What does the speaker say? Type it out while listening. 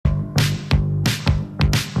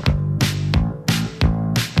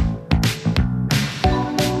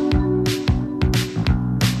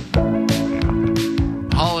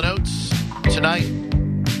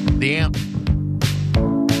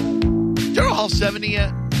Call 70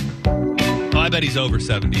 yet? Oh, I bet he's over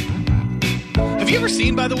 70. Have you ever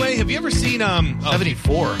seen, by the way,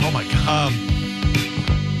 74. Oh, my God.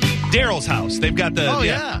 Daryl's house? They've got the... Oh,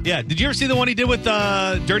 yeah. Yeah. Did you ever see the one he did with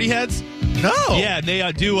Dirty Heads? No. Yeah,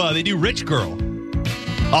 they do Rich Girl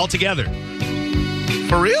all together.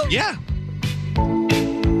 For real? Yeah.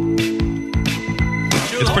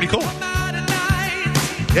 It's pretty cool.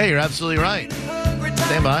 Yeah, you're absolutely right.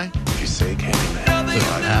 Stand by. You say Candyman.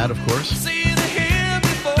 With an ad, of course.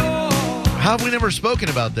 How have we never spoken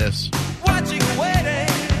about this?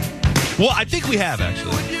 Well, I think we have,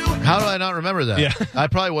 actually. How do I not remember that? Yeah. I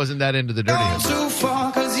probably wasn't that into the Dirty Heads. Too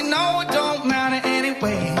far, 'cause you know it don't matter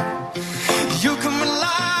anyway. You can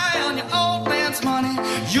rely on your old man's money.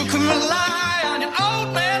 You can rely on your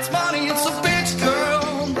old man's money. It's a bitch,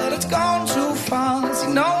 girl, but it's gone too far. 'Cause you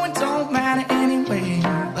know it don't matter anyway.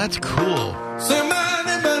 That's cool. So money,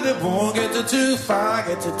 won't get you too far,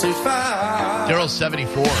 Daryl's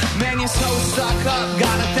 74. Man, you're so stuck up,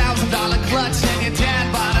 got $1,000 clutch, and your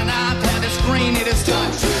dad bought an iPad, the screen it is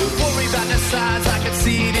touch. Worry about the size, I can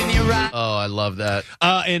see it in your eye. Oh, I love that.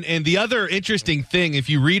 And the other interesting thing, if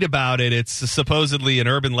you read about it, it's supposedly an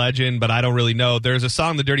urban legend, but I don't really know. There's a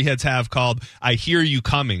song the Dirty Heads have called "I Hear You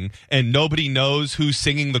Coming," and nobody knows who's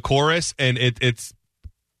singing the chorus, and it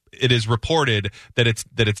is reported that it's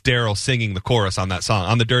Daryl singing the chorus on that song,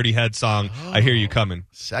 on the Dirty Head song, "I Hear You Coming."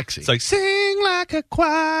 Sexy. It's like, sing like a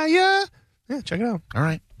choir. Yeah, check it out. All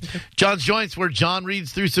right. Okay. John's Joints, where John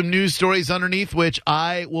reads through some news stories underneath, which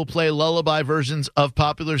I will play lullaby versions of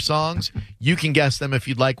popular songs. You can guess them if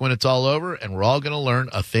you'd like when it's all over, and we're all going to learn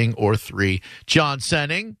a thing or three. John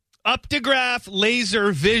Senning. Optigraph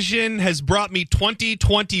Laser Vision has brought me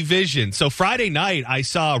 20/20 vision. So Friday night, I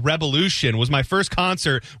saw Revolution, was my first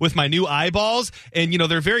concert with my new eyeballs. And,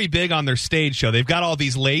 they're very big on their stage show. They've got all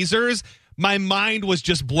these lasers. My mind was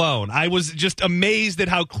just blown. I was just amazed at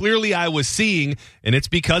how clearly I was seeing, and it's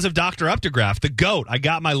because of Dr. Optigraph, the GOAT. I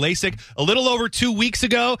got my LASIK a little over 2 weeks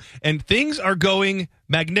ago, and things are going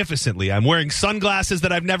magnificently. I'm wearing sunglasses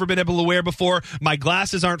that I've never been able to wear before. My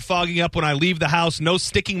glasses aren't fogging up when I leave the house. No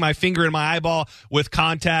sticking my finger in my eyeball with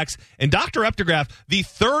contacts. And Dr. Optigraph, the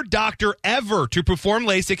third doctor ever to perform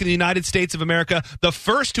LASIK in the United States of America, the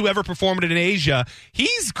first to ever perform it in Asia,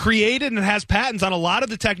 he's created and has patents on a lot of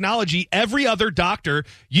the technology every other doctor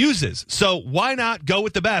uses. So why not go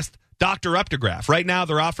with the best? Dr. Optigraph. Right now,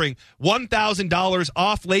 they're offering $1,000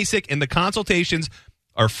 off LASIK, and the consultations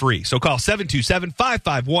are free. So call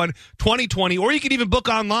 727-551-2020, or you can even book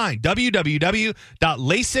online,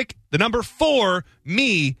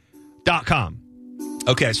 www.lasik4me.com.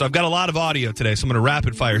 Okay, so I've got a lot of audio today, so I'm going to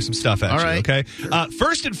rapid fire some stuff at you, right. okay?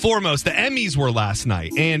 First and foremost, the Emmys were last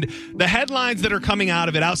night, and the headlines that are coming out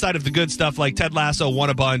of it, outside of the good stuff like Ted Lasso won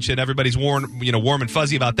a bunch and everybody's warm and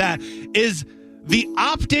fuzzy about that, is the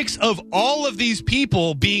optics of all of these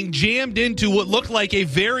people being jammed into what looked like a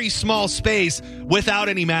very small space without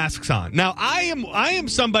any masks on. Now, I am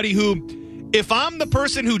somebody who, if I'm the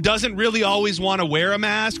person who doesn't really always want to wear a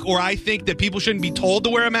mask, or I think that people shouldn't be told to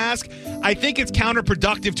wear a mask, I think it's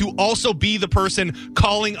counterproductive to also be the person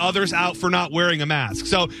calling others out for not wearing a mask.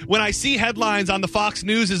 So when I see headlines on the Fox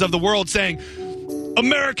Newses of the world saying,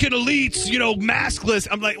 American elites, maskless.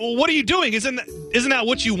 I'm like, well, what are you doing? Isn't that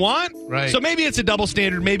what you want? Right. So maybe it's a double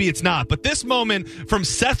standard, maybe it's not. But this moment from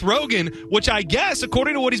Seth Rogen, which I guess,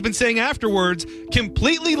 according to what he's been saying afterwards,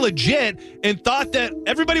 completely legit, and thought that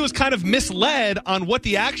everybody was kind of misled on what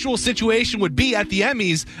the actual situation would be at the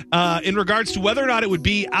Emmys in regards to whether or not it would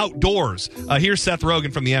be outdoors. Here's Seth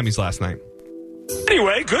Rogen from the Emmys last night.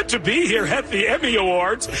 Anyway, good to be here at the Emmy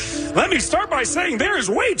Awards. Let me start by saying there is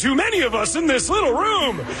way too many of us in this little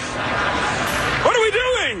room. What are we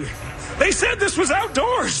doing? They said this was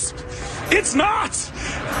outdoors. It's not.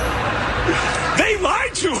 They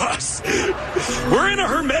lied to us. We're in a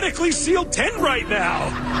hermetically sealed tent right now.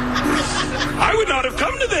 I would not have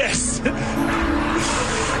come to this.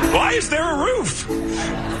 Why is there a roof?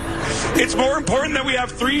 It's more important that we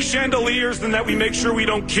have 3 chandeliers than that we make sure we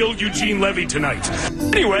don't kill Eugene Levy tonight.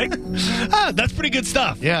 Anyway. That's pretty good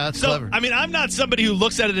stuff. Yeah, that's clever. I mean, I'm not somebody who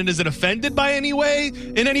looks at it and isn't offended by in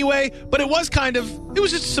any way, but it was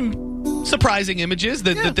just some surprising images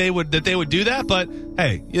that they would do that. But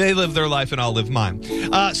hey, they live their life and I'll live mine.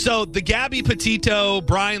 So the Gabby Petito,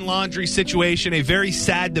 Brian Laundrie situation, a very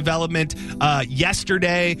sad development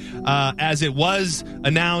yesterday, as it was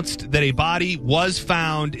announced that a body was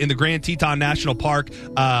found in the Grand Teton National Park,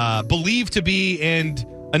 believed to be and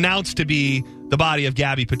announced to be the body of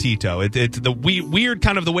Gabby Petito. It's the weird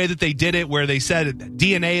kind of the way that they did it, where they said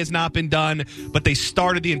DNA has not been done, but they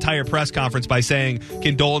started the entire press conference by saying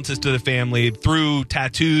condolences to the family through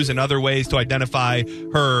tattoos and other ways to identify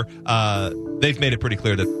her. They've made it pretty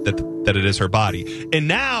clear that it is her body. And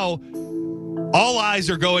now all eyes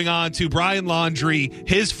are going on to Brian Laundrie,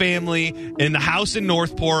 his family, in the house in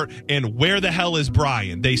Northport, and where the hell is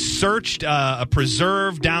Brian? They searched a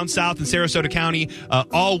preserve down south in Sarasota County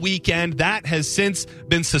all weekend. That has since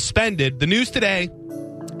been suspended. The news today,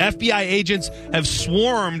 FBI agents have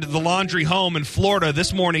swarmed the Laundrie home in Florida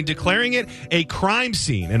this morning, declaring it a crime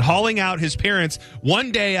scene and hauling out his parents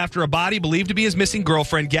one day after a body believed to be his missing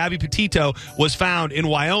girlfriend, Gabby Petito, was found in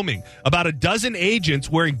Wyoming. About a dozen agents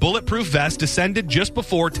wearing bulletproof vests descended just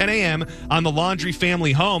before 10 a.m. on the Laundrie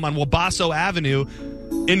family home on Wabasso Avenue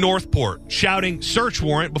in Northport, shouting search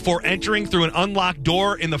warrant before entering through an unlocked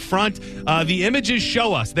door in the front. The images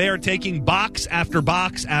show us they are taking box after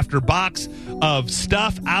box after box of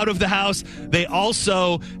stuff out of the house. They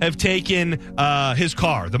also have taken his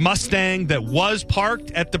car, the Mustang that was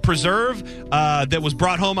parked at the preserve, that was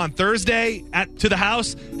brought home on Thursday to the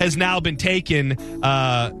house, has now been taken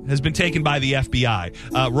by the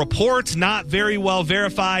FBI. Reports not very well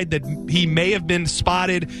verified that he may have been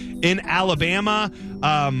spotted in Alabama.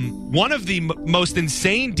 One of the most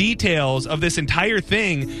insane details of this entire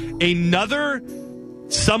thing, another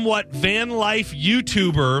somewhat van life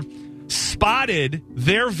YouTuber spotted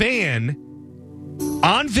their van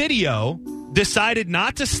on video, decided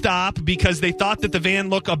not to stop because they thought that the van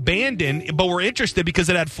looked abandoned, but were interested because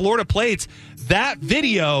it had Florida plates. That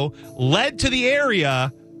video led to the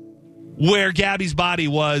area where Gabby's body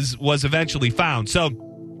was eventually found. So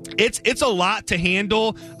it's a lot to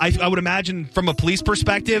handle. I would imagine from a police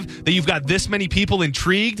perspective that you've got this many people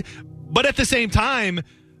intrigued, but at the same time,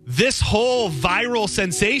 this whole viral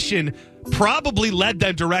sensation probably led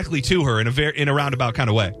them directly to her in a roundabout kind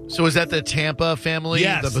of way. So is that the Tampa family?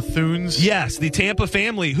 Yes. The Bethunes? Yes, the Tampa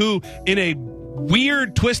family who, in a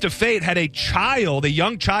weird twist of fate, had a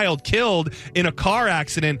young child killed in a car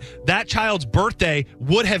accident. That child's birthday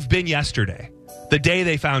would have been yesterday, the day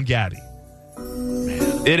they found Gabby.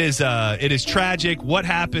 It is tragic. What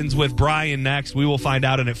happens with Brian next? We will find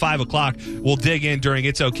out. And at 5 o'clock, we'll dig in during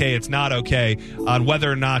It's Okay, It's Not Okay on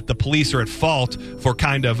whether or not the police are at fault for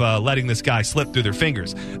kind of letting this guy slip through their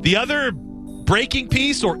fingers. The other breaking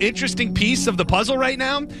piece or interesting piece of the puzzle right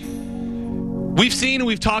now,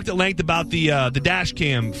 we've talked at length about the dash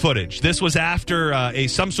cam footage. This was after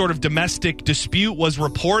some sort of domestic dispute was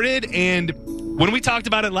reported. And when we talked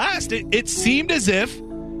about it last, it seemed as if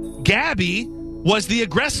Gabby was the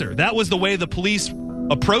aggressor. That was the way the police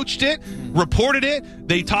approached it, reported it.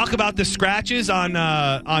 They talk about the scratches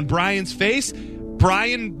on Brian's face.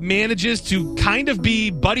 Brian manages to kind of be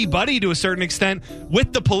buddy-buddy to a certain extent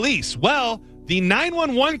with the police. Well, the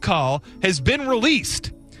 911 call has been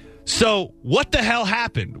released. So what the hell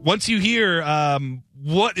happened? Once you hear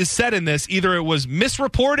what is said in this, either it was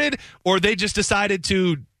misreported or they just decided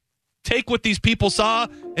to take what these people saw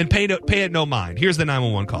and pay it no mind. Here's the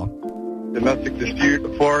 911 call. Domestic dispute,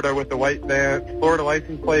 Florida with the white van, Florida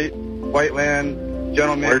license plate, white land,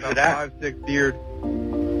 gentleman, Where's it at? 5'6"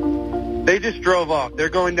 beard. They just drove off. They're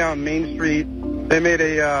going down Main Street. They made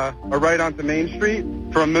a right onto Main Street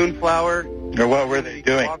from Moonflower. Or what were they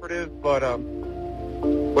doing? Cooperative, but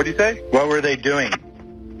what'd you say? What were they doing?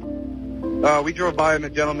 We drove by and the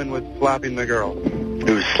gentleman was slapping the girl.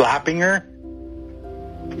 He was slapping her?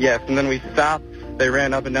 Yes, and then we stopped. They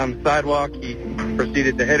ran up and down the sidewalk. He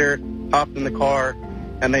proceeded to hit her, hopped in the car,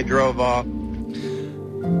 and they drove off.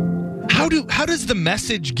 How does the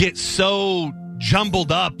message get so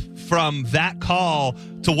jumbled up from that call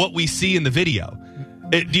to what we see in the video?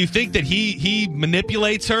 Do you think that he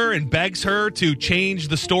manipulates her and begs her to change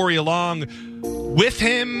the story along with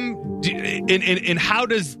him? And how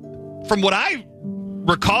does, from what I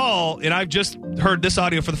recall, and I've just heard this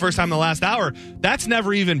audio for the first time in the last hour, that's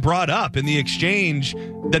never even brought up in the exchange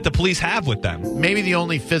that the police have with them. Maybe the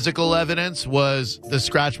only physical evidence was the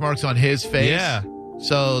scratch marks on his face. Yeah.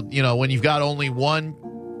 So, when you've got only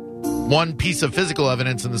one piece of physical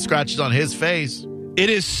evidence and the scratches on his face. It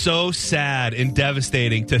is so sad and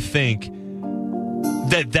devastating to think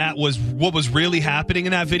that was what was really happening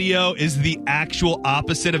in that video is the actual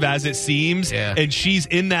opposite of as it seems. Yeah. And she's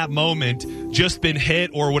in that moment just been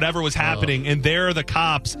hit or whatever was happening. And there are the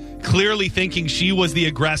cops clearly thinking she was the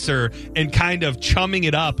aggressor and kind of chumming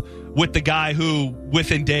it up with the guy who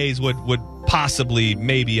within days would possibly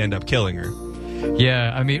maybe end up killing her.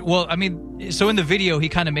 Yeah, So in the video, he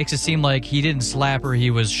kind of makes it seem like he didn't slap her; he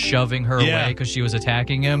was shoving her away because she was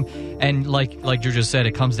attacking him. And like Drew just said,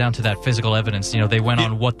 it comes down to that physical evidence. They went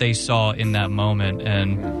on what they saw in that moment,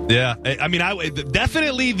 and I mean,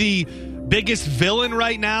 definitely the biggest villain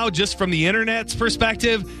right now, just from the internet's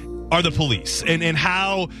perspective, are the police and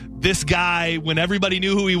how this guy, when everybody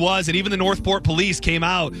knew who he was, and even the Northport police came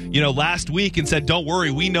out, last week and said, "Don't worry,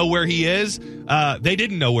 we know where he is." They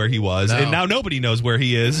didn't know where he was, and now nobody knows where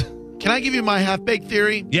he is. Can I give you my half-baked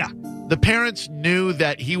theory? Yeah. The parents knew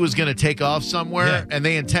that he was going to take off somewhere, and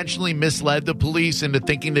they intentionally misled the police into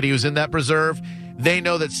thinking that he was in that preserve. They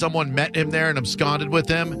know that someone met him there and absconded with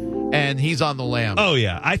him, and he's on the lam. Oh,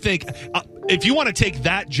 yeah. I think if you want to take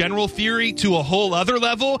that general theory to a whole other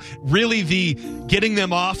level, really the getting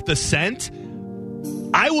them off the scent,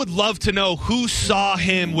 I would love to know who saw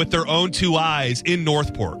him with their own two eyes in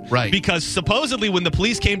Northport. Right. Because supposedly when the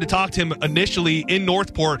police came to talk to him initially in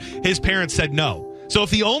Northport, his parents said no. So if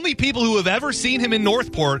the only people who have ever seen him in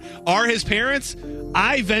Northport are his parents,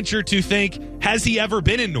 I venture to think, has he ever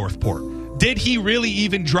been in Northport? Did he really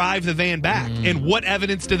even drive the van back? And what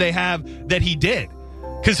evidence do they have that he did?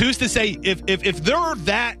 Because who's to say if they're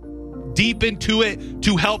that deep into it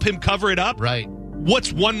to help him cover it up, right?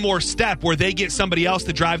 What's one more step where they get somebody else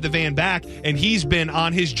to drive the van back and he's been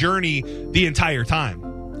on his journey the entire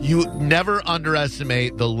time? You never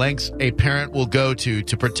underestimate the lengths a parent will go to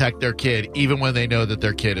protect their kid, even when they know that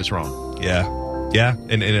their kid is wrong. Yeah,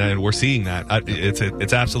 and we're seeing that.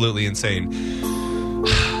 It's absolutely insane.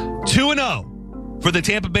 2-0 for the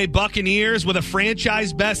Tampa Bay Buccaneers with a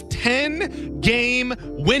franchise-best 10-game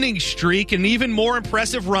winning streak and an even more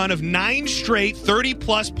impressive run of 9 straight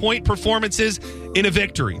 30-plus point performances in a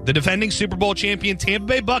victory. The defending Super Bowl champion Tampa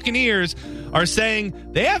Bay Buccaneers are saying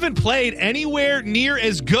they haven't played anywhere near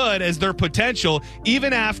as good as their potential,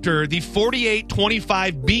 even after the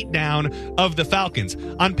 48-25 beatdown of the Falcons.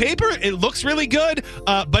 On paper, it looks really good,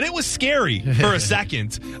 but it was scary for a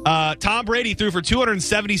second. Tom Brady threw for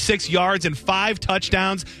 276 yards and 5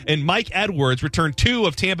 touchdowns, and Mike Edwards returned 2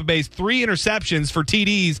 of Tampa Bay's 3 interceptions for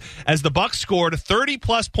TDs as the Bucs scored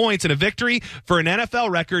 30-plus points in a victory for an NFL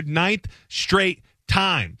record 9th straight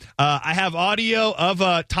time. I have audio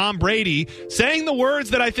of Tom Brady saying the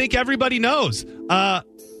words that I think everybody knows.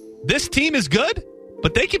 This team is good,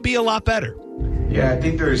 but they could be a lot better. Yeah, I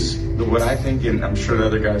think there's what I think, and I'm sure the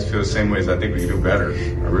other guys feel the same way, is I think we can do better.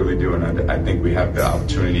 I really do, and I think we have the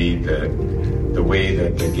opportunity, the way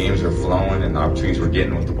that the games are flowing and the opportunities we're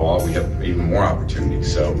getting with the ball, we have even more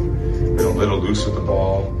opportunities. So we're a little loose with the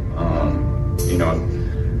ball,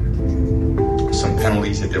 some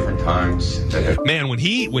penalties at different times. Man, when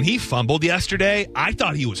he fumbled yesterday, I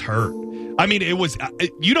thought he was hurt. I mean, it was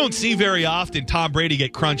you don't see very often Tom Brady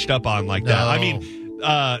get crunched up on like that. No. I mean,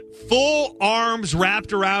 full arms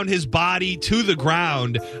wrapped around his body to the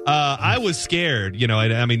ground. I was scared.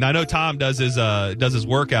 I mean, I know Tom does his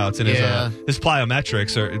workouts and his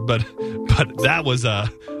plyometrics, but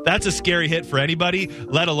that's a scary hit for anybody,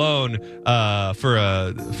 let alone for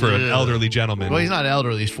an elderly gentleman. Well, he's not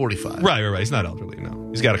elderly; he's 45. Right. He's not elderly. No,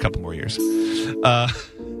 he's got a couple more years.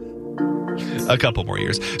 A couple more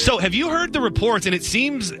years. So, have you heard the reports? And it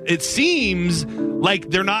seems like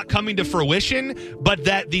they're not coming to fruition, but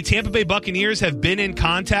that the Tampa Bay Buccaneers have been in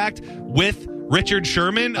contact with Richard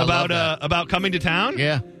Sherman about coming to town.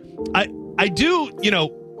 Yeah, I do.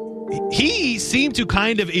 He seemed to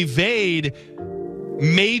kind of evade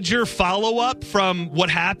major follow-up from what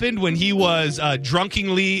happened when he was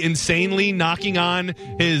drunkenly, insanely knocking on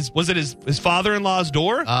his father-in-law's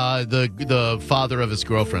door? The father of his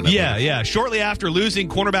girlfriend. Yeah. Shortly after losing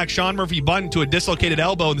cornerback Sean Murphy-Bunting to a dislocated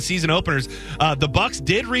elbow in the season openers, the Bucs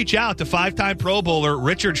did reach out to 5-time Pro Bowler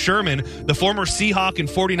Richard Sherman. The former Seahawk and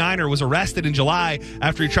 49er was arrested in July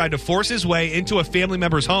after he tried to force his way into a family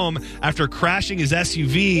member's home after crashing his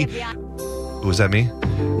SUV. Was that me?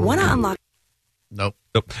 Wanna unlock? Nope.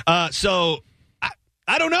 So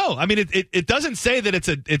I don't know. I mean, it doesn't say that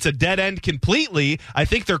it's a dead end completely. I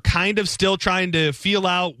think they're kind of still trying to feel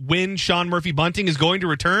out when Sean Murphy-Bunting is going to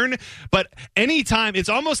return. But anytime, it's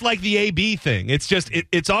almost like the AB thing. It's just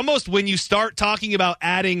it's almost when you start talking about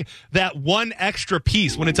adding that one extra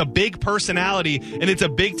piece, when it's a big personality and it's a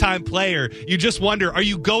big time player, you just wonder, are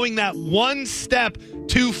you going that one step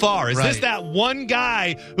too far? Is this that one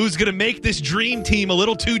guy who's going to make this dream team a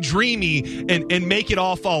little too dreamy and make it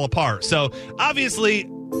all fall apart? So obviously,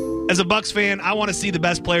 as a Bucs fan, I want to see the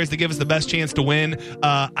best players that give us the best chance to win.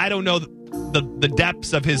 I don't know the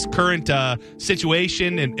depths of his current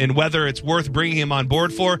situation and whether it's worth bringing him on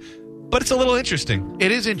board for, but it's a little interesting.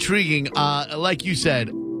 It is intriguing. Like you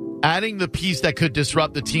said, adding the piece that could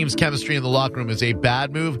disrupt the team's chemistry in the locker room is a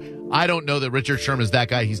bad move. I don't know that Richard Sherman's that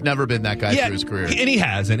guy. He's never been that guy through his career. And he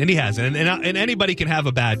hasn't. And anybody can have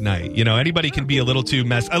a bad night. Anybody can be a little too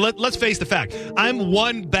messy. Let's face the fact. I'm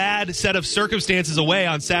one bad set of circumstances away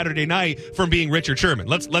on Saturday night from being Richard Sherman.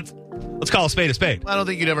 Let's call a spade a spade. I don't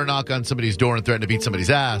think you'd ever knock on somebody's door and threaten to beat somebody's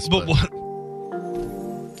ass. But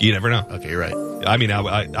you never know. Okay, you're right. I mean,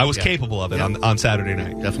 I was capable of it on Saturday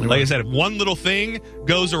night. Definitely. Like I said, if one little thing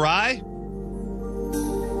goes awry,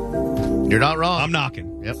 you're not wrong. I'm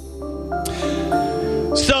knocking. Yep.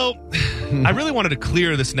 So, I really wanted to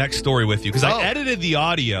clear this next story with you because I edited the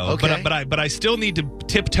audio, Okay. but I still need to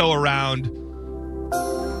tiptoe around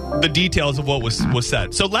the details of what was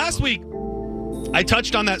said. So last week, I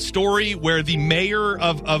touched on that story where the mayor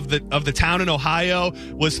of the town in Ohio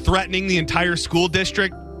was threatening the entire school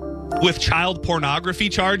district with child pornography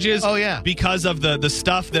charges. Oh, yeah. Because of the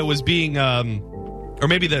stuff that was being or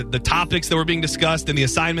maybe the topics that were being discussed and the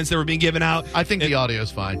assignments that were being given out. I think the audio is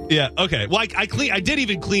fine. Yeah. Okay. Well, I did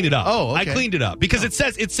even clean it up. Oh, okay. I cleaned it up because it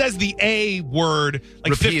says the A word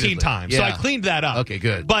like Repeatedly. 15 times. Yeah. So I cleaned that up. Okay,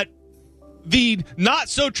 good. But the not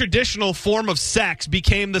so traditional form of sex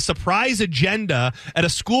became the surprise agenda at a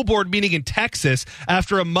school board meeting in Texas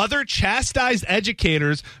after a mother chastised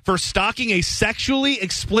educators for stocking a sexually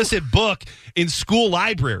explicit book in school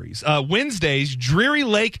libraries. Wednesday's Dreary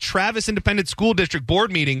Lake Travis Independent School District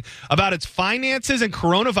board meeting about its finances and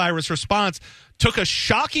coronavirus response took a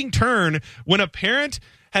shocking turn when a parent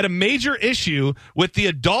had a major issue with the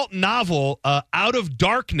adult novel Out of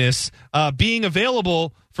Darkness being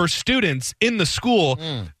available for students in the school.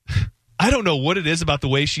 I don't know what it is about the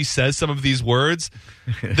way she says some of these words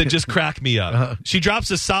that just crack me up. She drops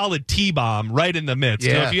a solid T-bomb right in the midst.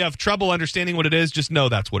 Yeah. So if you have trouble understanding what it is, just know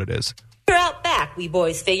that's what it is. You're out back, we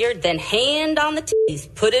boys figured, then hand on the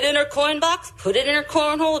titties. Put it in her coin box, put it in her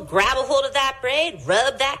cornhole, grab a hold of that braid,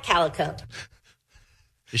 rub that calico.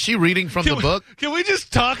 Is she reading from the book? Can we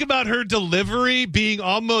just talk about her delivery being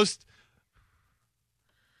almost...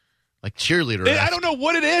 Like cheerleader. I don't know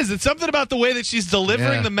what it is. It's something about the way that she's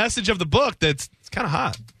delivering the message of the book that's kind of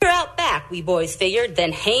hot. You're out back, we boys figured,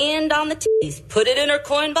 then hand on the titties. Put it in her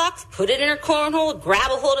coin box, put it in her cornhole, grab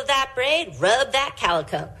a hold of that braid, rub that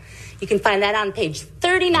calico. You can find that on page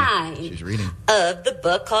 39 She's reading. of the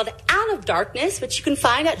book called Out of Darkness, which you can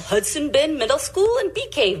find at Hudson Bend Middle School and Bee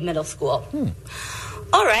Cave Middle School.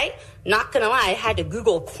 All right. Not gonna lie, I had to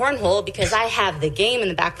Google cornhole because I have the game in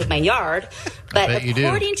the back of my yard. But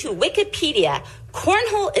according to Wikipedia,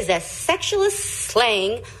 cornhole is a sexualist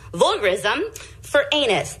slang vulgarism for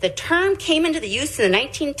anus. The term came into the use in the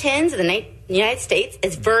 1910s in the United States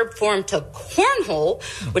as verb form to cornhole,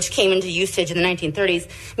 which came into usage in the 1930s,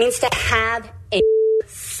 means to have a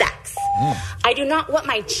sex. I do not want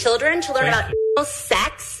my children to learn about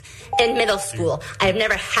sex in middle school. I have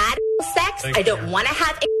never had sex. I don't want to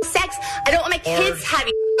have sex. I don't want my kids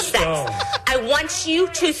having sex. I want you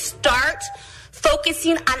to start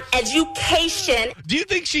focusing on education. Do you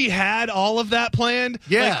think she had all of that planned?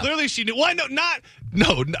 Yeah. Like, clearly she knew. Well,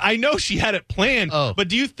 no, I know she had it planned. But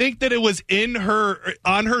do you think that it was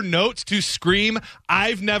on her notes to scream,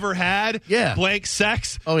 I've never had blank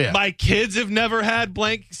sex? Oh, yeah. My kids have never had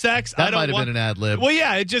blank sex. That might have been an ad lib. Well,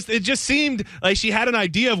 yeah, it just seemed like she had an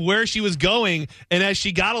idea of where she was going, and as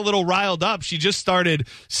she got a little riled up, she just started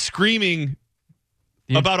screaming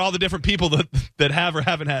about all the different people that have or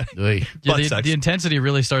haven't had butt sex. The intensity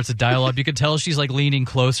really starts to dial up. You can tell she's like leaning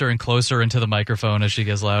closer and closer into the microphone as she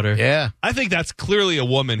gets louder. Yeah. I think that's clearly a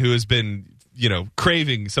woman who has been,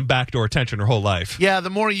 craving some backdoor attention her whole life. Yeah, the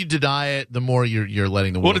more you deny it, the more you're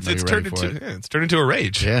letting the world know it's you're turned ready for into it. it's turned into a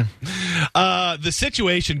rage. Yeah. The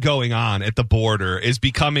situation going on at the border is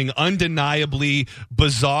becoming undeniably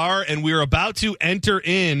bizarre, and we're about to enter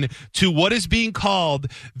into what is being called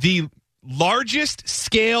the largest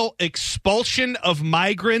scale expulsion of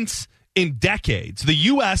migrants in decades. The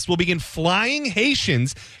U.S. will begin flying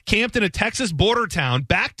Haitians camped in a Texas border town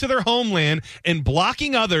back to their homeland and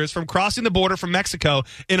blocking others from crossing the border from Mexico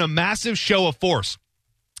in a massive show of force.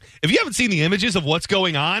 If you haven't seen the images of what's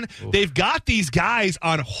going on, they've got these guys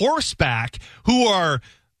on horseback who are,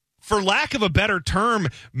 for lack of a better term,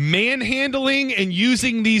 manhandling and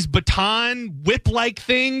using these baton whip-like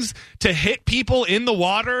things to hit people in the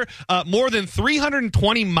water. More than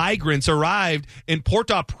 320 migrants arrived in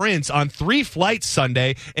Port-au-Prince on 3 flights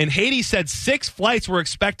Sunday, and Haiti said 6 flights were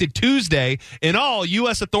expected Tuesday. In all,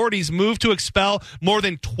 U.S. authorities moved to expel more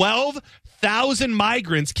than 12,000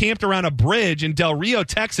 migrants camped around a bridge in Del Rio,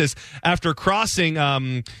 Texas, after crossing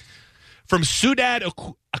from Ciudad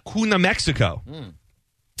Acuna, Mexico.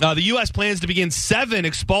 The U.S. plans to begin 7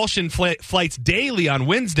 expulsion flights daily on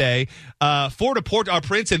Wednesday, 4 to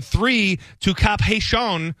Port-au-Prince and 3 to Cap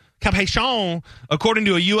Haitian, according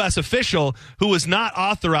to a U.S. official who was not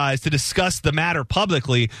authorized to discuss the matter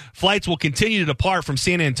publicly. Flights will continue to depart from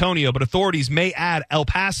San Antonio, but authorities may add El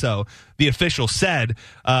Paso, the official said.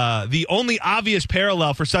 The only obvious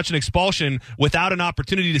parallel for such an expulsion without an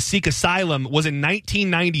opportunity to seek asylum was in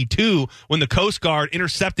 1992 when the Coast Guard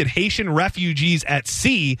intercepted Haitian refugees at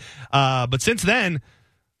sea. But since then,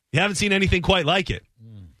 you haven't seen anything quite like it.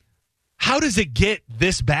 How does it get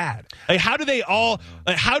this bad? Like, how do they all?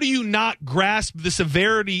 Like, how do you not grasp the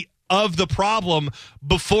severity of the problem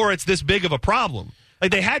before it's this big of a problem?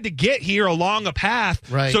 Like, they had to get here along a path.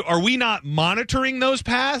 Right. So are we not monitoring those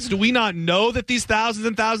paths? Do we not know that these thousands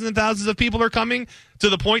and thousands and thousands of people are coming to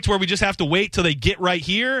the point where we just have to wait till they get right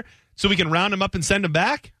here so we can round them up and send them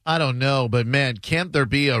back? I don't know, but man, can't there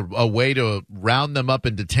be a way to round them up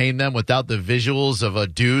and detain them without the visuals of a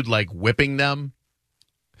dude like whipping them?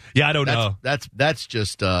 Yeah, I don't know. That's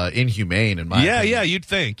just inhumane in my opinion. Yeah, you'd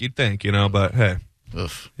think, but hey.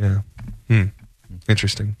 Oof. Yeah.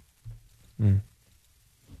 Interesting.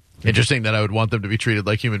 Interesting that I would want them to be treated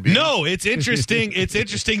like human beings. No, it's interesting. It's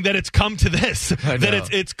interesting that it's come to this. That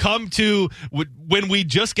it's come to when we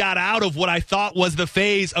just got out of what I thought was the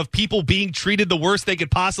phase of people being treated the worst they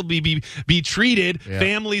could possibly be treated,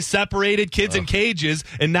 families separated, kids in cages,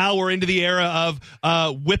 and now we're into the era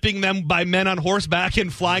of whipping them by men on horseback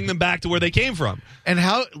and flying them back to where they came from. And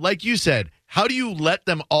how, like you said, how do you let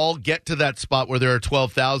them all get to that spot where there are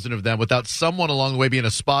 12,000 of them without someone along the way being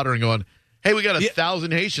a spotter and going, hey, we got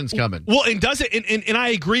 1,000 Haitians coming. Well, and does it? And I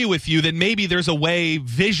agree with you that maybe there's a way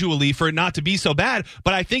visually for it not to be so bad.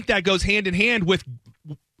 But I think that goes hand in hand with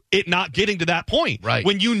it not getting to that point. Right.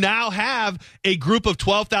 When you now have a group of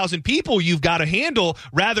 12,000 people you've got to handle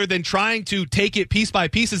rather than trying to take it piece by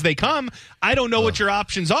piece as they come. I don't know what your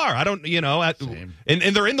options are. I don't,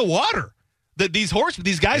 and they're in the water.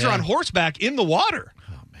 These guys are on horseback in the water.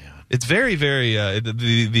 Oh man, it's very, very.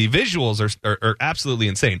 The visuals are absolutely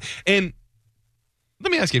insane. And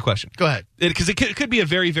let me ask you a question. Go ahead. Because it could be a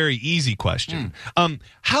very, very easy question.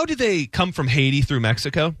 How do they come from Haiti through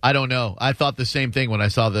Mexico? I don't know. I thought the same thing when I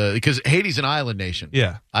saw because Haiti's an island nation.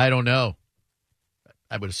 Yeah. I don't know.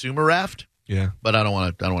 I would assume a raft. Yeah. But I don't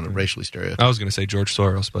want to racially stereotype. I was going to say George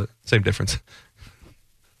Soros, but same difference.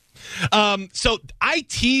 So I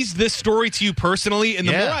teased this story to you personally, and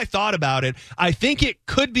the more I thought about it, I think it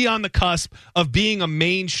could be on the cusp of being a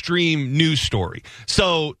mainstream news story.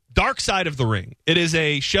 So Dark Side of the Ring. It is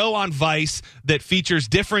a show on Vice that features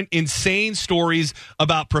different insane stories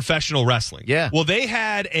about professional wrestling. Yeah. Well, they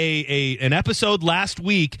had an episode last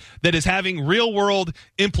week that is having real world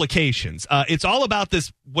implications. It's all about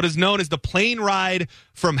this, what is known as the plane ride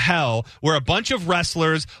from hell, where a bunch of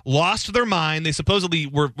wrestlers lost their mind. They supposedly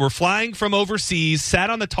were flying from overseas, sat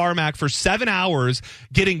on the tarmac for 7 hours,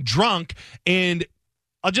 getting drunk, and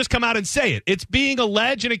I'll just come out and say it. It's being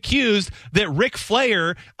alleged and accused that Ric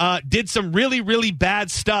Flair did some really, really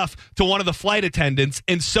bad stuff to one of the flight attendants,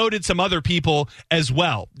 and so did some other people as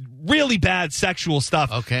well. Really bad sexual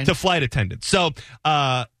stuff to flight attendants. So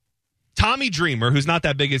Tommy Dreamer, who's not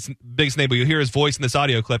that biggest name, but you'll hear his voice in this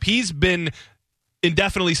audio clip, he's been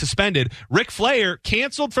indefinitely suspended. Ric Flair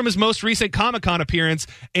canceled from his most recent Comic-Con appearance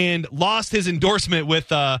and lost his endorsement with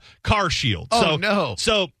Car Shield.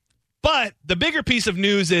 But the bigger piece of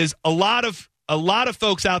news is a lot of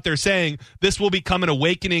folks out there saying this will become an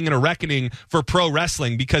awakening and a reckoning for pro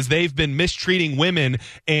wrestling because they've been mistreating women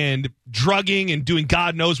and drugging and doing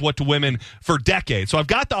God knows what to women for decades. So I've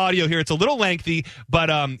got the audio here. It's a little lengthy, but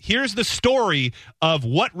here's the story of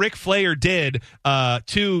what Ric Flair did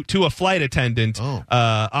to a flight attendant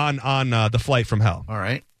on the flight from hell. All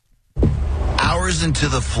right. Hours into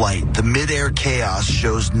the flight, the midair chaos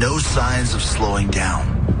shows no signs of slowing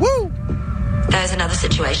down. Woo! There's another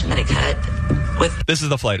situation that occurred with... This is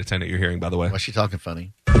the flight attendant you're hearing, by the way. Why is she talking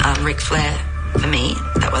funny? Ric Flair, for me,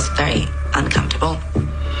 that was very uncomfortable.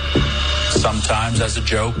 Sometimes, as a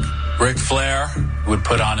joke, Ric Flair would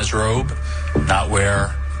put on his robe, not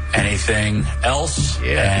wear anything else,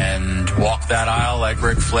 and walk that aisle like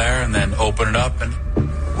Ric Flair, and then open it up and...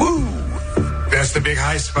 Woo! That's the big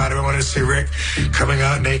high spot. I wanted to see Rick coming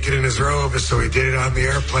out naked in his robe, and so he did it on the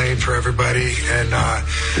airplane for everybody. And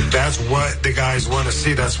that's what the guys want to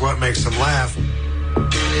see. That's what makes them laugh.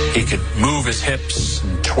 He could move his hips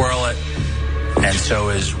and twirl it, and so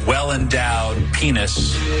his well-endowed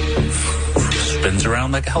penis spins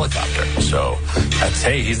around like a helicopter. So that's,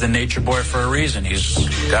 hey, he's the nature boy for a reason. He's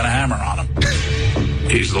got a hammer on him.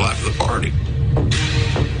 He's the life of the party.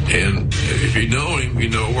 And if you know him, you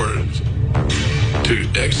know where to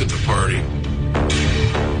exit the party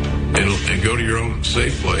and go to your own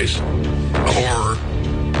safe place, or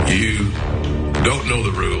you don't know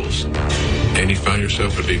the rules, and you find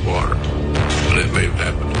yourself in deep water. And that may have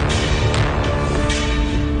happened.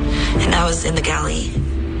 And I was in the galley.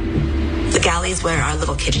 The galley is where our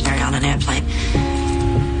little kids carry on an airplane.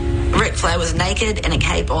 Ric Flair was naked in a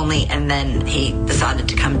cape only, and then he decided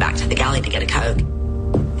to come back to the galley to get a Coke.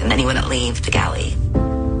 And then he wouldn't leave the galley.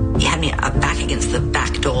 He had me back against the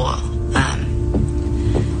back door,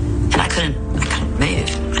 and I couldn't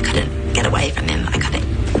move. I couldn't get away from him. I couldn't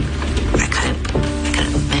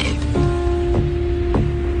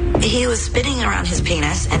move. He was spinning around his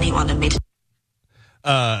penis, and he wanted me to.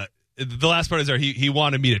 The last part is there. He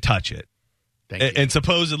wanted me to touch it. And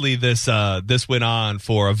supposedly this went on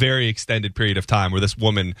for a very extended period of time, where this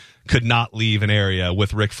woman could not leave an area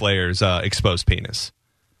with Ric Flair's exposed penis.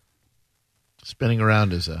 Spinning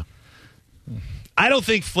around is a. I don't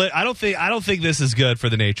think this is good for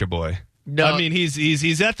the Nature Boy. No, I mean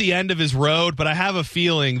he's at the end of his road, but I have a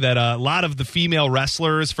feeling that a lot of the female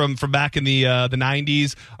wrestlers from back in the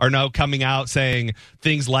 90s are now coming out saying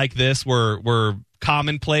things like this were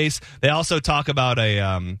commonplace. They also talk about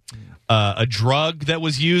a drug that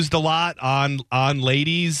was used a lot on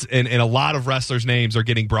ladies, and a lot of wrestlers' names are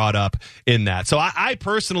getting brought up in that. So I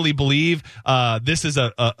personally believe this is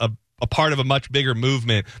a part of a much bigger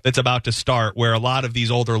movement that's about to start, where a lot of these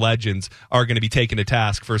older legends are going to be taken to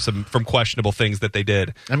task from questionable things that they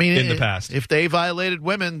did in the past. If they violated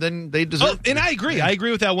women, then they deserve. And I agree. I agree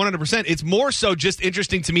with that 100%. It's more so just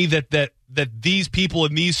interesting to me that these people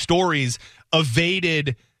in these stories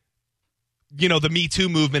evaded, the Me Too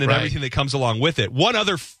movement and everything that comes along with it. One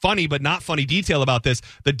other funny but not funny detail about this: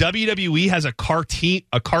 the WWE has a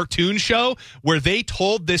cartoon show where they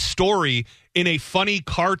told this story in a funny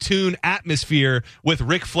cartoon atmosphere with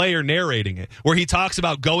Ric Flair narrating it, where he talks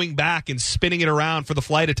about going back and spinning it around for the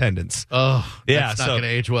flight attendants. Oh, yeah, that's not going to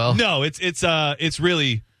age well. No, it's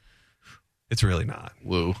really not.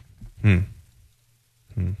 Woo.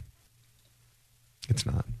 It's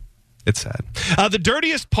not. It's sad. The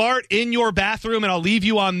dirtiest part in your bathroom, and I'll leave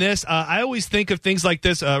you on this. I always think of things like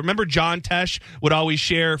this. Remember John Tesh would always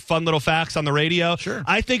share fun little facts on the radio? Sure.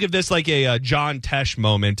 I think of this like a John Tesh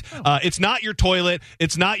moment. It's not your toilet,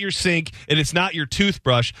 it's not your sink, and it's not your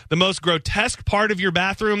toothbrush. The most grotesque part of your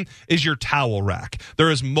bathroom is your towel rack. There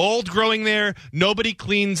is mold growing there, nobody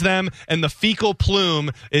cleans them, and the fecal plume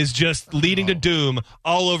is just leading to doom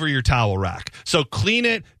all over your towel rack. So clean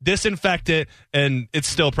it, disinfect it, and it's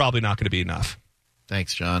still probably not going to be enough.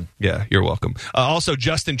 Thanks, John. Yeah, you're welcome. Also,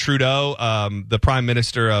 Justin Trudeau, the Prime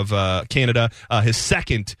Minister of Canada, his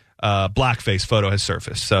second blackface photo has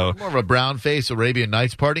surfaced. So more of a brown face Arabian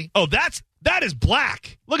Nights party. Oh, that is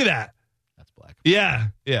black. Look at that. That's black. Yeah.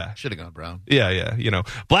 Should have gone brown. Yeah.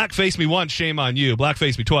 Blackface me once, shame on you.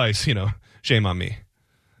 Blackface me twice, shame on me.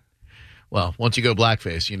 Well, once you go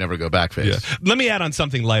blackface, you never go backface. Yeah. Let me add on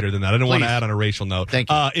something lighter than that. I don't want to add on a racial note. Thank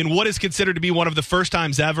you. In what is considered to be one of the first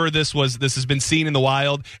times ever this has been seen in the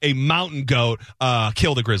wild, a mountain goat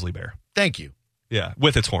killed a grizzly bear. Thank you. Yeah,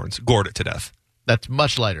 with its horns, gored it to death. That's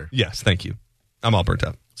much lighter. Yes, thank you. I'm all burnt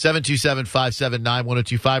up.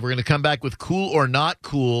 727-579-1025. We're going to come back with cool or not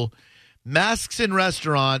cool. Masks in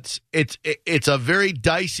restaurants, it's a very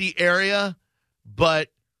dicey area, but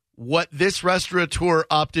what this restaurateur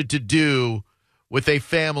opted to do with a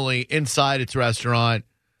family inside its restaurant,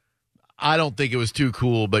 I don't think it was too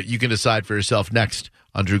cool, but you can decide for yourself next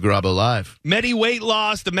on Drew Garabo Live. Medi Weight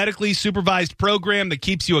Loss, the medically supervised program that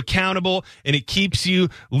keeps you accountable and it keeps you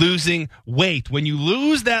losing weight. When you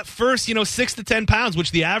lose that first, 6 to 10 pounds,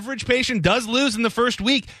 which the average patient does lose in the first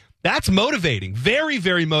week, that's motivating. Very,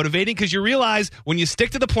 very motivating, because you realize when you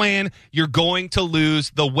stick to the plan, you're going to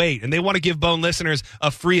lose the weight. And they want to give Bone listeners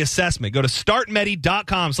a free assessment. Go to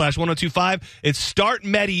startmedi.com/1025. It's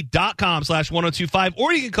startmedi.com/1025.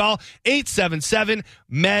 Or you can call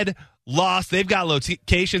 877-MED-LOSS. They've got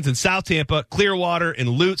locations in South Tampa, Clearwater, and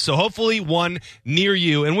Lutz. So hopefully one near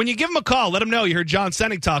you. And when you give them a call, let them know you heard John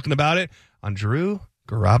Senning talking about it on Drew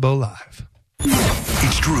Garabo Live.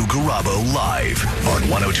 It's Drew Garabo Live on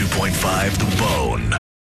 102.5 The Bone.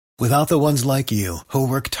 Without the ones like you, who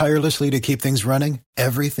work tirelessly to keep things running,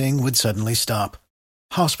 everything would suddenly stop.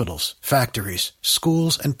 Hospitals, factories,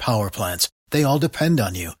 schools, and power plants, they all depend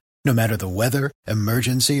on you. No matter the weather,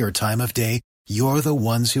 emergency, or time of day, you're the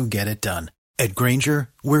ones who get it done. At Grainger,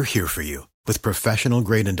 we're here for you with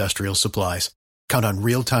professional-grade industrial supplies. Count on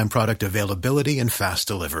real-time product availability and fast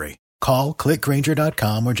delivery. Call, click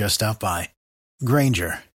Grainger.com, or just stop by.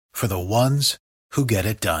 Grainger, for the ones who get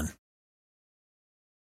it done.